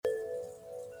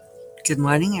Good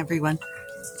morning, everyone.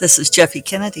 This is Jeffy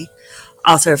Kennedy,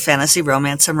 author of Fantasy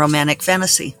Romance and Romantic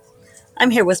Fantasy.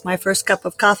 I'm here with my first cup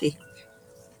of coffee.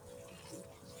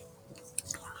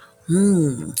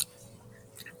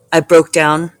 I broke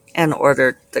down and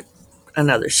ordered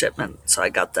another shipment, so I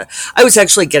got the. I was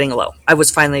actually getting low. I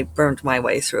was finally burned my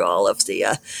way through all of the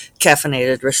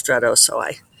caffeinated ristretto, so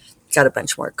I got a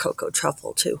bunch more cocoa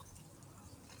truffle too.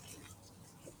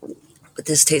 But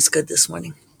this tastes good this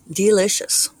morning.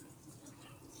 Delicious.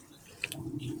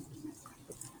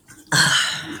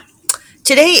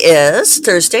 Today is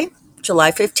Thursday,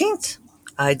 July 15th,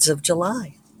 Ides of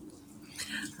July.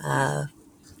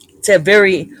 It's a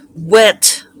very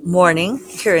wet morning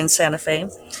here in Santa Fe.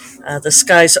 The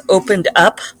skies opened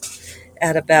up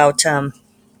at about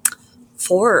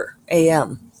 4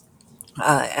 a.m.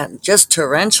 And just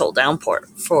torrential downpour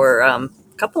for a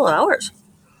couple of hours.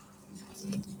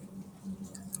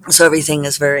 So everything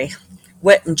is very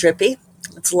wet and drippy.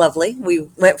 It's lovely. We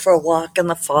went for a walk and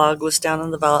the fog was down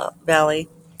in the valley.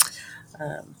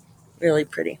 Um, really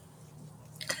pretty.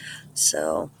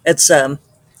 So it's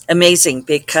amazing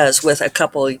because with a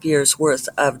couple of years worth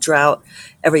of drought,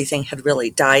 everything had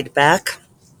really died back.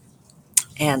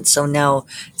 And so now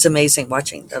it's amazing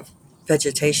watching the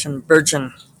vegetation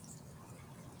burgeon.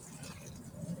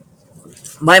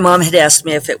 My mom had asked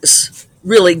me if it was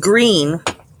really green,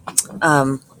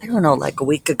 I don't know, like a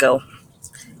week ago.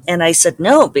 And I said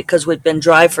no, because we'd been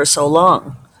dry for so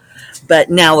long. But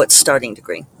now it's starting to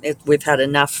green. We've had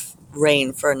enough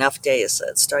rain for enough days that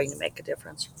it's starting to make a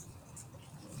difference.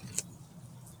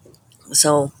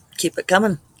 So keep it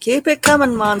coming. Keep it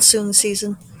coming, monsoon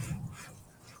season.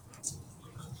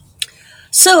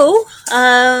 So,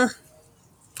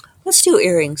 let's do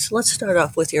earrings. Let's start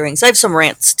off with earrings. I have some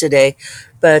rants today,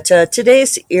 but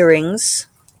today's earrings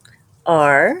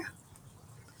are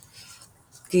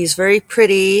these very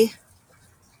pretty.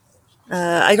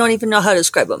 I don't even know how to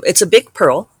describe them. It's a big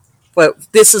pearl. Well,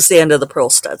 this is the end of the pearl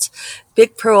studs.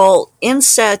 Big pearl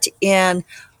inset in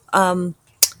um,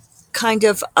 kind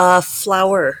of a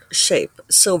flower shape,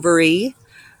 silvery,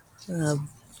 uh,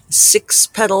 six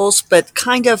petals, but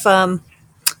kind of a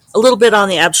little bit on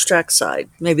the abstract side.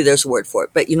 Maybe there's a word for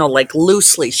it, but like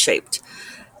loosely shaped.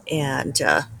 And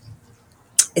I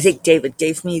think David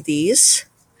gave me these,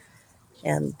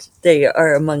 and they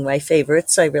are among my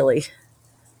favorites. I really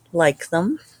like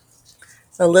them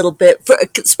a little bit,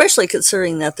 especially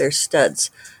considering that they're studs.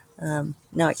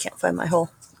 Now I can't find my hole.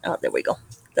 Oh, there we go.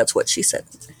 That's what she said,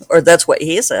 or that's what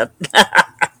he said.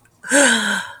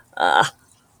 Bad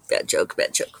joke,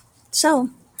 bad joke. So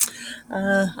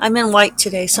I'm in white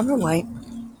today, summer white.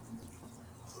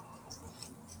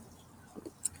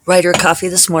 Writer coffee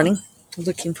this morning.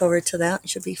 Looking forward to that. It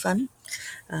should be fun.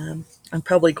 I'm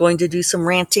probably going to do some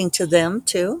ranting to them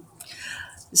too.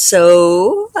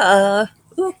 So, I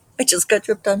just got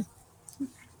dripped on.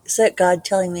 Is that God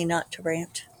telling me not to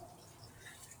rant?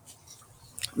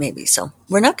 Maybe so.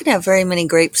 We're not going to have very many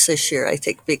grapes this year, I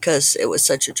think, because it was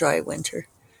such a dry winter.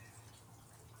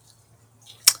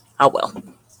 Oh well.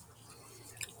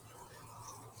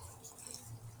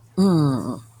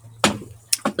 Mm.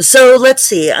 So let's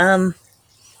see. I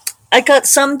got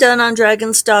some done on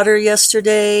Dragon's Daughter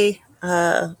yesterday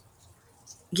and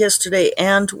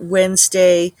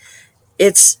Wednesday.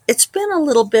 It's been a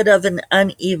little bit of an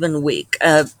uneven week.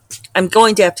 I'm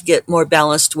going to have to get more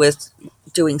balanced with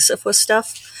doing Sifwa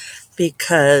stuff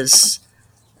because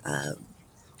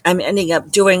I'm ending up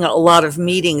doing a lot of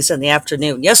meetings in the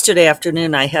afternoon. Yesterday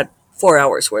afternoon, I had 4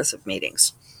 hours worth of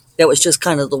meetings. That was just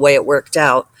kind of the way it worked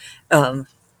out.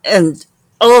 And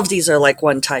all of these are like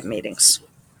one-time meetings.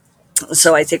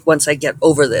 So I think once I get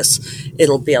over this,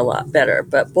 it'll be a lot better.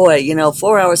 But boy,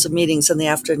 4 hours of meetings in the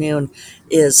afternoon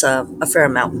is a fair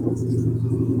amount.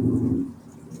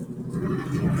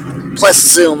 Plus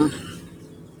Zoom,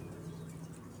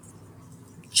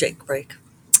 Jake break.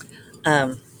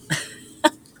 Um,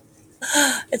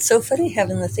 it's so funny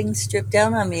having the things drip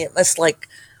down on me. It must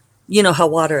how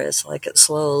water is, like it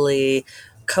slowly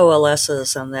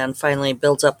coalesces and then finally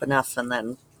builds up enough and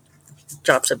then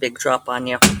drops a big drop on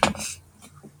you.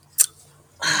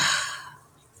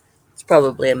 It's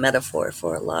probably a metaphor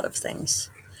for a lot of things.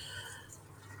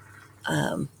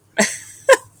 Um,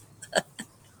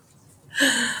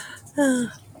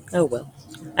 oh well.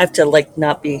 I have to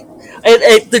not be.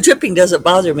 The dripping doesn't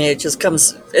bother me. It just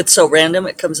comes. It's so random.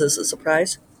 It comes as a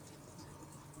surprise.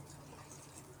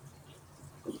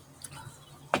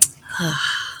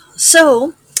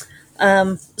 So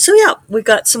yeah, we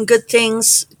got some good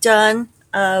things done.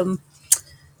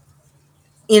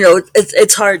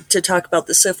 It's hard to talk about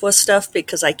the syphilis stuff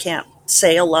because I can't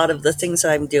say a lot of the things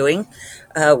I'm doing.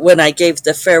 When I gave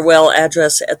the farewell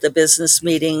address at the business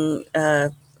meeting,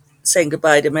 saying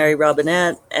goodbye to Mary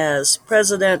Robinette as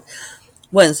president,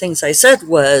 one of the things I said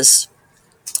was,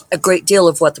 a great deal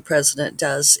of what the president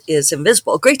does is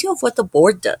invisible. A great deal of what the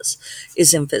board does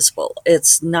is invisible.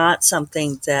 It's not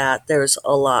something that there's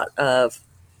a lot of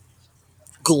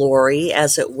glory,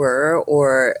 as it were,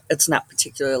 or it's not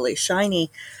particularly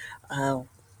shiny. Uh,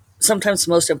 Sometimes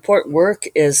the most important work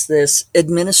is this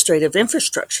administrative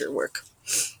infrastructure work,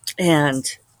 and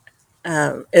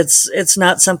it's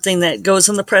not something that goes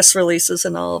in the press releases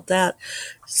and all of that.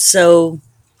 So,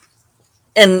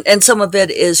 and some of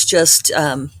it is just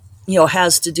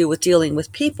has to do with dealing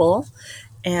with people,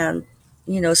 and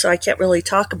so I can't really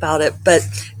talk about it, but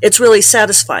it's really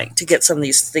satisfying to get some of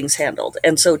these things handled.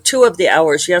 And so 2 of the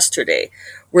hours yesterday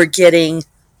were getting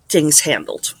things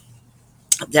handled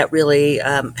that really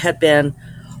had been,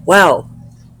 wow,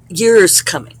 years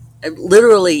coming,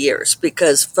 literally years,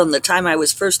 because from the time I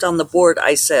was first on the board,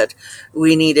 I said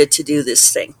we needed to do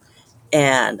this thing.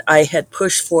 And I had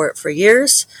pushed for it for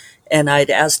years. And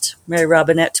I'd asked Mary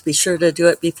Robinette to be sure to do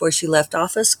it before she left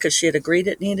office because she had agreed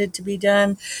it needed to be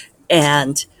done.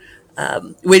 And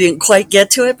we didn't quite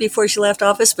get to it before she left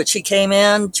office, but she came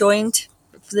in, joined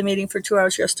the meeting for 2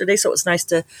 hours yesterday. So it was nice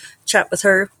to chat with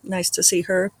her, nice to see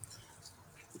her.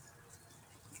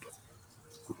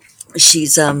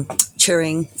 She's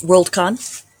chairing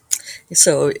Worldcon.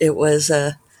 So it was,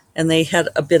 and they had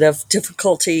a bit of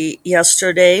difficulty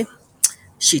yesterday.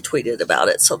 She tweeted about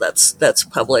it, so that's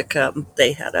public.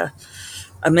 They had a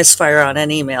misfire on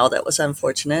an email that was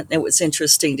unfortunate. It was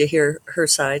interesting to hear her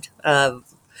side, not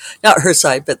her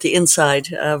side, but the inside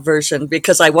version,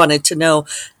 because I wanted to know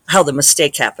how the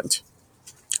mistake happened,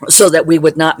 so that we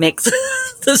would not make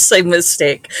the same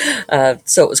mistake.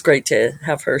 So it was great to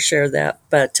have her share that,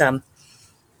 but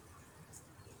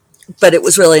it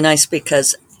was really nice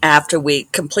because after we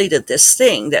completed this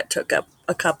thing that took up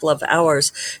a couple of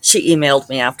hours, she emailed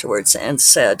me afterwards and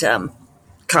said,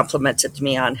 complimented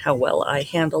me on how well I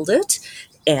handled it,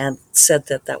 and said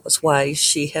that was why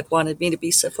she had wanted me to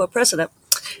be SFWA president.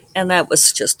 And that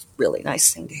was just a really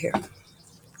nice thing to hear.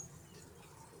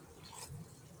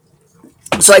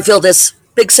 So I feel this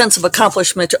big sense of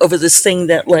accomplishment over this thing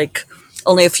that like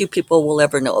only a few people will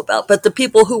ever know about. But the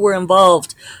people who were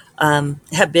involved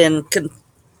have been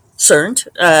concerned,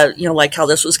 like how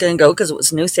this was going to go, because it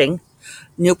was a new thing,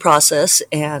 new process,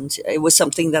 and it was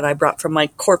something that I brought from my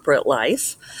corporate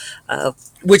life,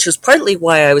 which is partly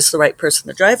why I was the right person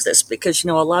to drive this, because,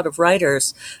 a lot of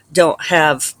writers don't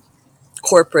have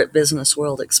corporate business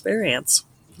world experience,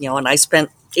 and I spent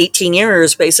 18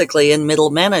 years basically in middle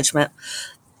management.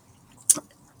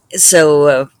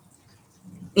 So,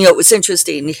 it was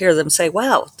interesting to hear them say,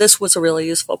 wow, this was a really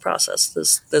useful process.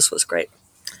 This was great.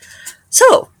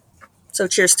 So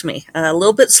cheers to me. A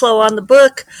little bit slow on the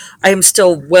book. I am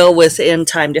still well within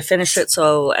time to finish it.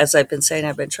 So as I've been saying,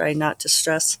 I've been trying not to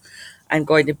stress. I'm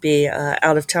going to be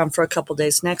out of town for a couple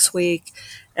days next week.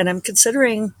 And I'm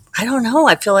considering, I don't know,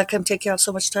 I feel like I'm taking off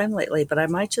so much time lately, but I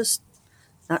might just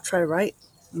not try to write.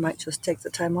 I might just take the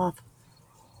time off.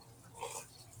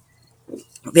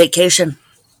 Vacation.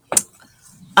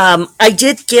 I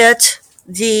did get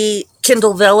the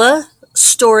Kindle Vella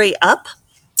story up,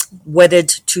 Wedded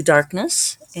to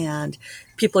Darkness, and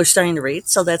people are starting to read,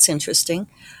 so that's interesting.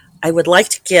 I would like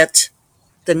to get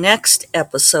the next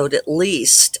episode at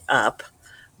least up,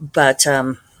 but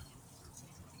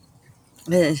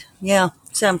yeah,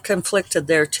 so I'm conflicted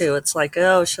there too. It's like,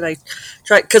 oh, should I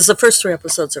try? Because the first 3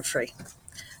 episodes are free,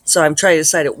 so I'm trying to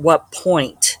decide at what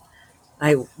point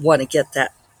I want to get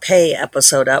that pay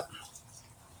episode up.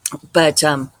 But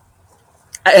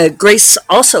Grace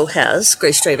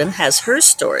Draven has her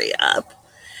story up,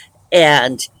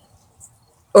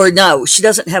 or no, she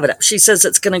doesn't have it up. She says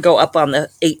it's going to go up on the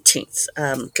 18th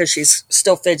because she's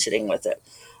still fidgeting with it.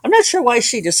 I'm not sure why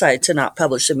she decided to not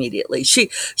publish immediately. She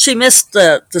missed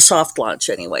the soft launch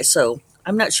anyway, so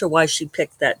I'm not sure why she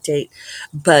picked that date.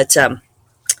 But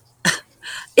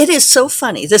it is so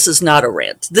funny. This is not a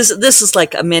rant. This is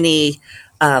like a mini.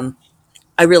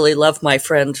 I really love my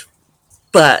friend,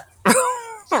 but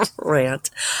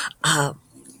rant.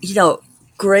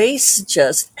 Grace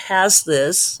just has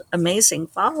this amazing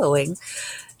following.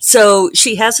 So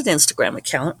she has an Instagram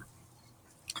account,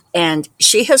 and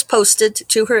she has posted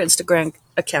to her Instagram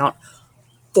account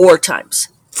 4 times.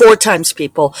 4 times,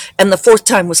 people. And the 4th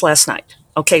time was last night.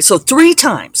 Okay, so 3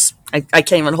 times. I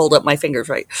can't even hold up my fingers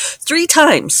right. 3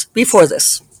 times before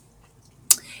this.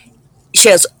 She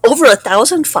has over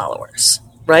 1,000 followers,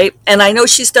 right? And I know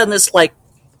she's done this like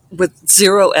with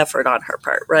zero effort on her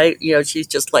part, right? She's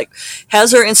just like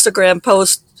has her Instagram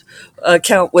post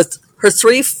account with her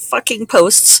three fucking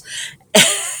posts,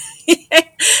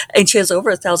 and she has over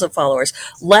 1,000 followers.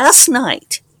 Last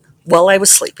night, while I was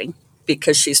sleeping,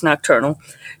 because she's nocturnal,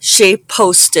 she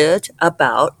posted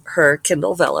about her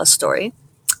Kindle Vella story,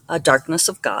 A Darkness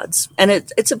of Gods, and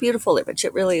it's a beautiful image.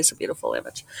 It really is a beautiful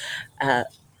image. Uh,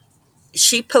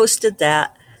 she posted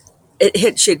that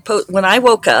she'd post when I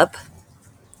woke up.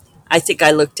 I think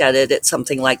I looked at it at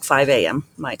something like 5 a.m.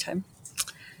 my time.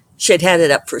 She had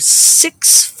it up for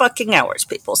 6 fucking hours,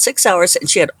 people, 6 hours, and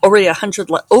she had already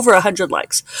over 100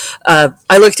 likes. I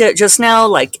looked at it just now,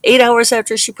 like 8 hours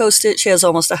after she posted it. She has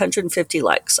almost 150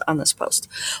 likes on this post.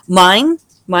 Mine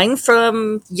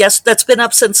from that's been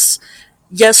up since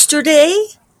yesterday.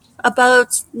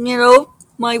 About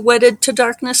my wedded to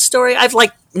darkness story. I've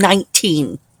like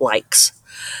 19 likes.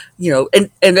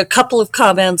 And a couple of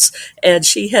comments, and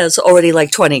she has already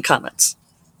like 20 comments.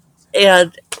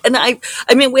 And I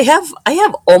mean, I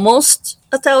have almost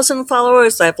 1,000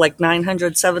 followers. I have like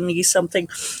 970 something.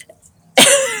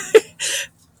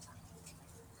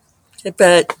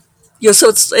 But so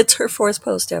it's her fourth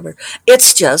post ever.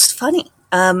 It's just funny.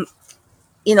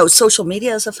 Social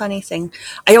media is a funny thing.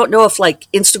 I don't know if like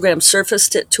Instagram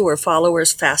surfaced it to her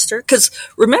followers faster, because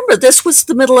remember, this was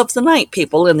the middle of the night,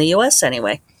 people, in the U.S.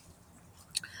 anyway.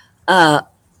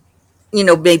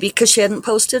 Maybe because she hadn't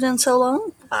posted in so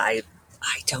long. I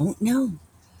don't know.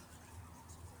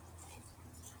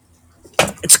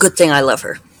 It's a good thing I love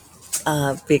her,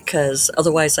 because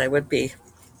otherwise I would be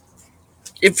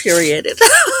infuriated.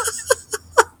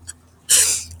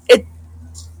 it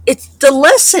it's the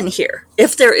lesson here,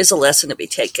 if there is a lesson to be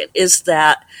taken, is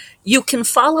that you can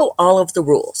follow all of the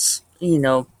rules.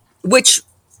 Which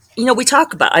we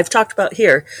talk about. I've talked about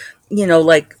here.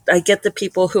 Like I get the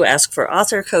people who ask for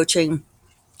author coaching,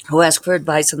 who ask for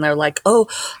advice, and they're like, "Oh,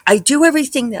 I do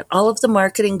everything that all of the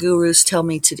marketing gurus tell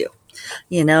me to do.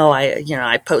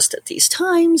 I post at these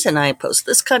times, and I post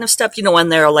this kind of stuff."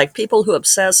 And there are like people who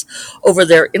obsess over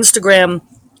their Instagram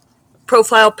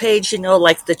profile page,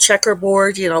 like the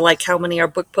checkerboard, like how many are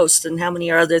book posts and how many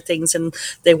are other things, and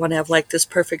they want to have like this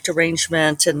perfect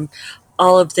arrangement and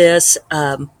all of this.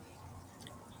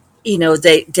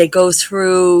 They go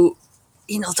through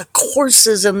the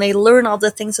courses, and they learn all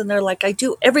the things, and they're like, I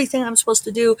do everything I'm supposed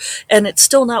to do, and it's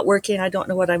still not working. I don't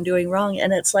know what I'm doing wrong.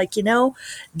 And it's like,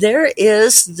 there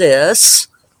is this,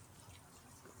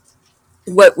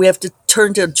 what we have to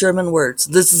turn to German words,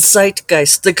 this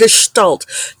Zeitgeist, the Gestalt.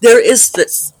 There is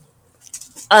this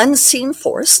unseen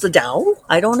force, the Tao,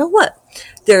 I don't know what.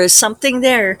 There is something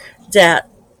there that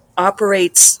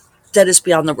operates, that is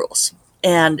beyond the rules.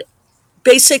 And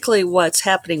basically what's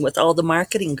happening with all the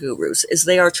marketing gurus is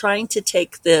they are trying to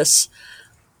take this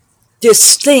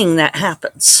thing that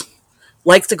happens,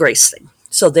 like the Grace thing.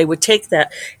 So they would take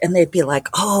that and they'd be like,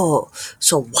 oh,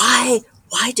 so why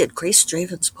did Grace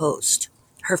Draven's post,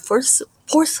 her fourth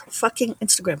fucking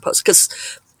Instagram post,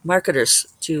 because marketers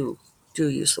do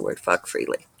use the word fuck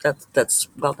freely. That's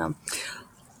well known.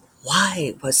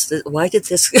 Why did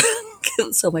this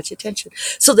get so much attention?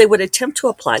 So they would attempt to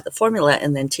apply the formula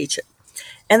and then teach it.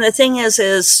 And the thing is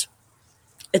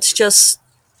it's just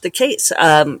the case.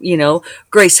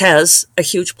 Grace has a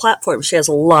huge platform. She has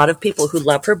a lot of people who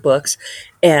love her books,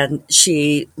 and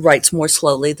she writes more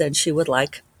slowly than she would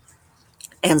like.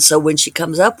 And so when she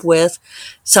comes up with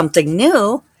something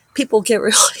new, people get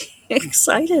really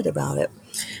excited about it.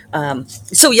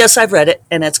 So yes, I've read it,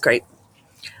 and it's great.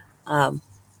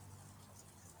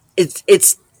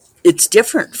 It's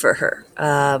different for her.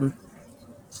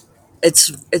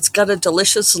 It's got a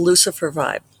delicious Lucifer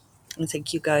vibe. I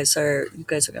think you guys are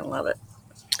going to love it.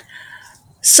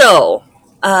 So,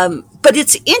 but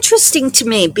it's interesting to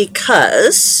me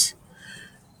because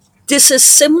this is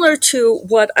similar to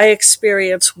what I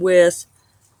experience with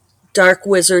Dark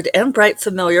Wizard and Bright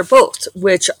Familiar both,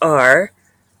 which are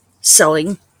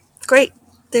selling great.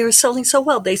 They're selling so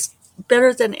well. They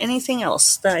better than anything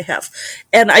else that I have.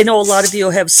 And I know a lot of you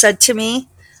have said to me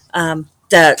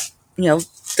that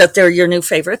that they're your new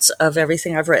favorites of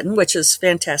everything I've written, which is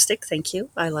fantastic. Thank you.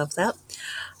 I love that.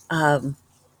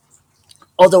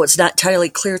 Although it's not entirely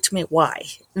clear to me why.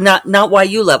 Not why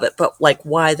you love it, but like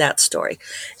why that story.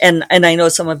 And I know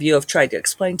some of you have tried to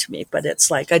explain to me, but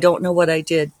it's like I don't know what I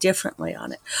did differently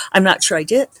on it. I'm not sure I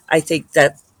did. I think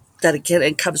that again,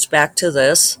 it comes back to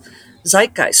this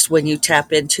zeitgeist when you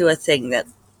tap into a thing that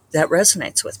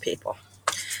resonates with people.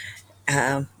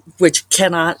 Which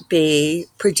cannot be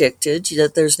predicted,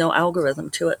 that there's no algorithm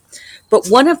to it. But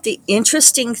one of the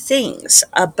interesting things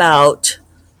about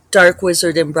Dark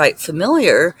Wizard and Bright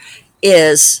Familiar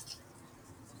is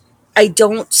I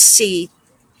don't see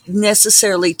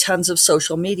necessarily tons of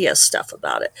social media stuff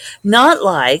about it. Not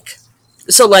like,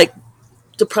 so like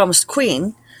The Promised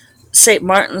Queen, St.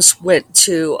 Martin's went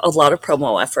to a lot of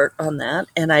promo effort on that,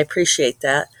 and I appreciate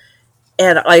that.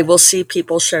 And I will see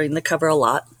people sharing the cover a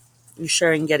lot,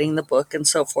 sharing getting the book and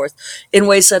so forth, in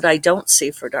ways that I don't see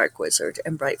for Dark Wizard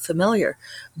and Bright Familiar.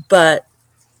 But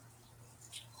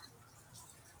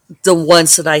the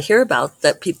ones that I hear about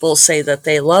that people say that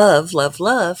they love, love,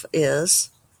 love is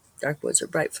Dark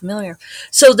Wizard, Bright Familiar.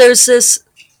 So there's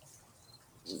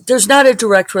not a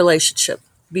direct relationship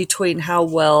between how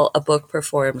well a book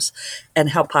performs and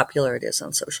how popular it is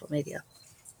on social media,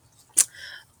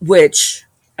 which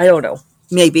I don't know.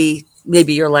 Maybe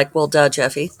you're like, well, duh,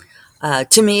 Jeffy.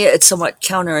 To me, it's somewhat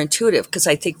counterintuitive because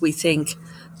I think we think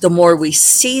the more we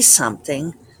see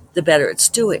something, the better it's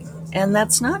doing. And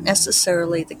that's not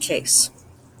necessarily the case.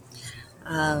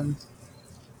 Um,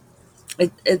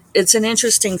 it's an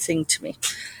interesting thing to me.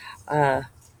 Uh,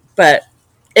 but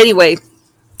anyway,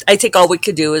 I think all we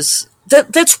could do is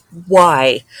that's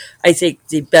why I think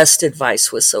the best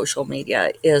advice with social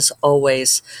media is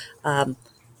always um,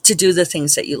 to do the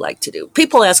things that you like to do.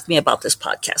 People ask me about this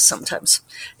podcast sometimes,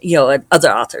 and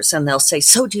other authors, and they'll say,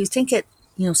 "So, do you think it,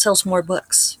 sells more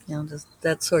books?"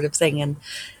 That sort of thing. And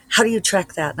how do you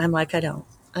track that? And I'm like, I don't,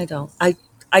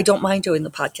 I don't mind doing the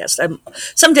podcast.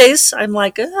 Some days I'm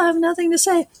like, I have nothing to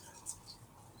say.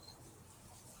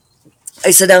 I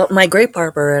sit out in my grape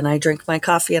arbor and I drink my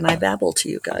coffee and I babble to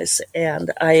you guys.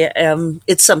 And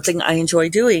it's something I enjoy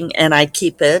doing, and I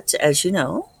keep it, as you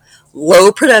know,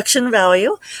 low production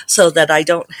value so that I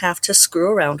don't have to screw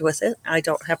around with it. I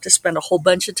don't have to spend a whole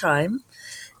bunch of time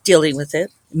dealing with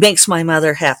it. Makes my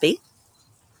mother happy.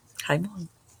 Hi, Mom.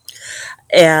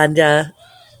 And,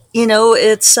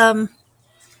 it's,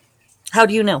 how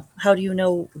do you know? How do you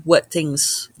know what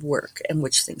things work and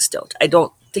which things don't? I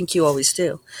don't think you always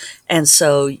do. And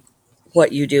so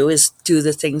what you do is do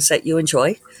the things that you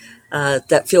enjoy,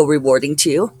 that feel rewarding to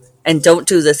you, and don't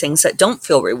do the things that don't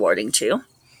feel rewarding to you.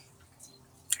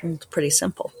 And it's pretty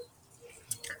simple.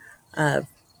 Uh,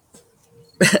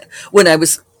 when I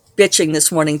was bitching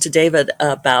this morning to David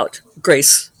about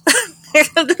Grace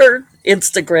and her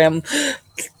Instagram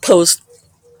post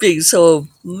being so,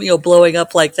 blowing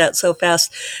up like that so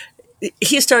fast,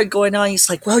 he started going on. He's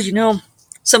like, well,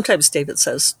 sometimes David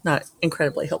says not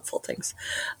incredibly helpful things.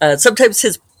 Sometimes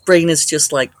his brain is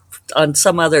just like on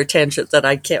some other tangent that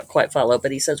I can't quite follow.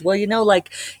 But he says, well,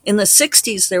 like in the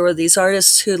 60s, there were these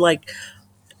artists who like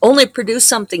only produced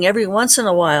something every once in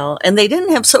a while, and they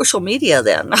didn't have social media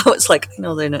then. I was like, I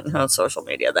know they didn't have social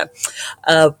media then.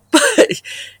 But,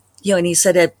 and he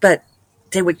said it, but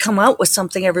they would come out with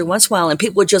something every once in a while and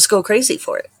people would just go crazy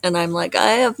for it. And I'm like,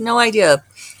 I have no idea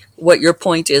what your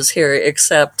point is here,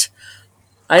 except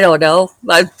I don't know.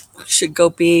 I should go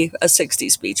be a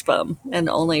 60s beach bum and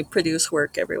only produce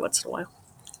work every once in a while.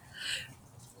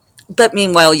 But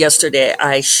meanwhile, yesterday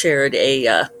I shared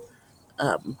a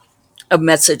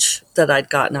message that I'd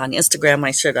gotten on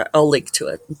Instagram. I'll link to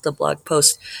it, the blog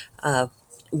post,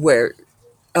 where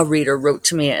a reader wrote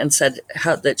to me and said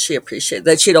that she appreciated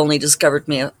that she'd only discovered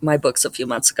my books a few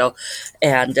months ago,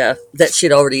 and that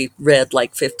she'd already read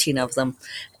like 15 of them,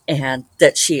 and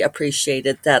that she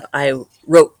appreciated that I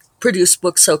produced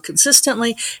books so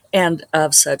consistently and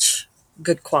of such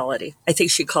good quality. I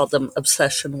think she called them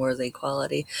obsession-worthy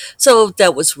quality. So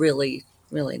that was really,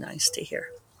 really nice to hear.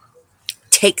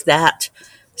 Take that,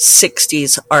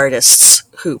 60s artists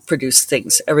who produced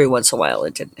things every once in a while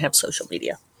and didn't have social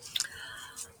media.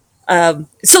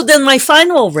 So then my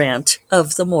final rant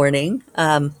of the morning,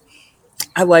 I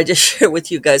wanted to share with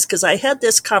you guys because I had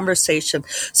this conversation.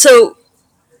 So,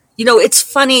 it's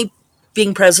funny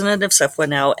being president of SFWA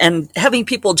now and having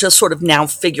people just sort of now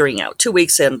figuring out 2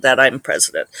 weeks in that I'm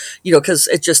president, because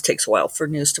it just takes a while for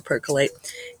news to percolate.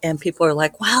 And people are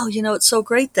like, wow, it's so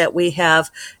great that we have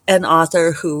an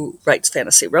author who writes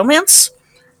fantasy romance,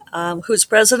 who's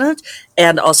president,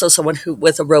 and also someone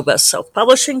with a robust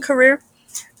self-publishing career.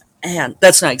 And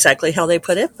that's not exactly how they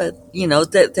put it, but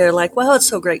they're like, "Well, it's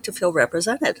so great to feel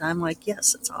represented." I'm like,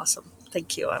 "Yes, it's awesome.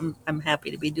 Thank you. I'm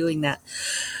happy to be doing that."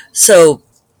 So,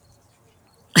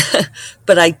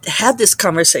 but I had this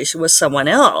conversation with someone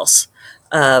else.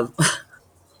 Uh,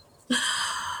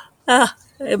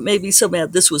 it made me so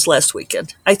mad. This was last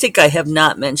weekend. I think I have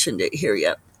not mentioned it here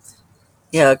yet.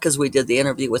 Yeah, because we did the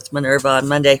interview with Minerva on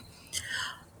Monday.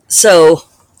 So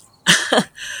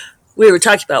we were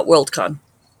talking about Worldcon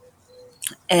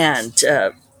and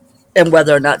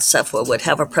whether or not SFWA would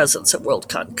have a presence at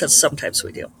Worldcon, because sometimes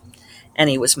we do. And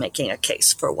he was making a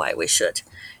case for why we should.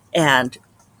 And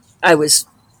I was,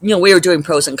 we were doing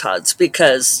pros and cons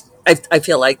because I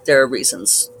feel like there are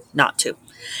reasons not to.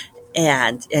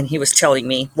 And he was telling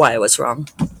me why I was wrong.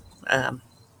 Um,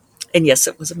 and yes,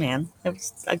 it was a man. It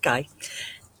was a guy.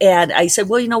 And I said,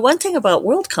 well, one thing about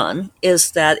Worldcon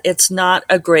is that it's not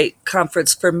a great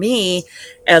conference for me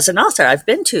as an author. I've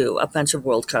been to a bunch of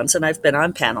Worldcons and I've been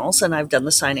on panels and I've done the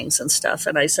signings and stuff.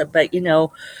 And I said, but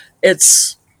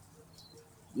it's,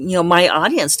 my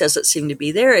audience doesn't seem to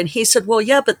be there. And he said, well,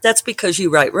 yeah, but that's because you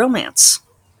write romance.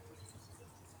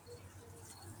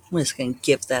 I'm just going to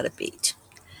give that a beat.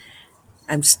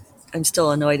 I'm, I'm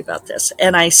still annoyed about this.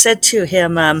 And I said to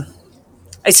him, I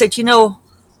said,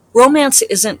 romance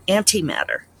isn't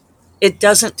antimatter. It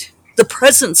doesn't, the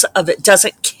presence of it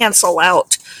doesn't cancel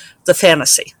out the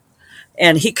fantasy.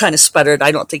 And he kind of sputtered.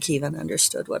 I don't think he even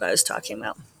understood what I was talking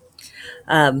about.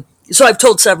 So I've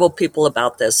told several people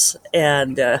about this,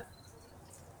 and at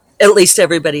least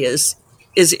everybody is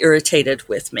irritated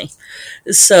with me.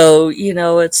 So,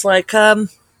 it's like,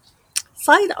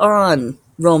 fight on,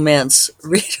 romance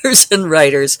readers and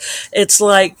writers. It's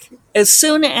like, as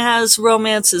soon as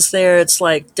romance is there, it's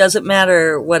like, doesn't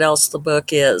matter what else the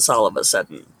book is all of a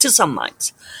sudden, to some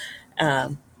minds.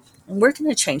 And we're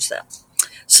going to change that.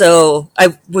 So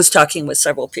I was talking with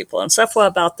several people in Sephora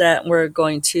about that, and we're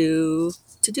going to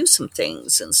do some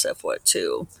things in Sephora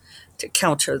to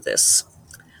counter this.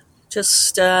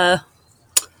 Just, yeah.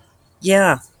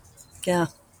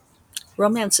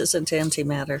 Romance isn't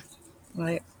antimatter,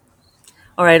 right?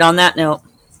 All right, on that note,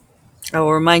 I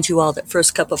will remind you all that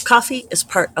First Cup of Coffee is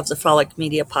part of the Frolic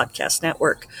Media Podcast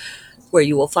Network, where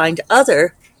you will find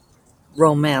other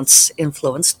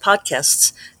romance-influenced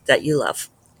podcasts that you love.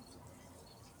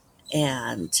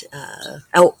 And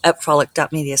at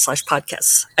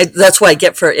frolic.media/podcasts. That's what I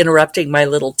get for interrupting my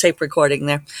little tape recording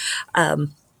there.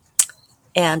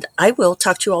 And I will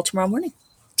talk to you all tomorrow morning.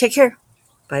 Take care.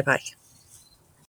 Bye-bye.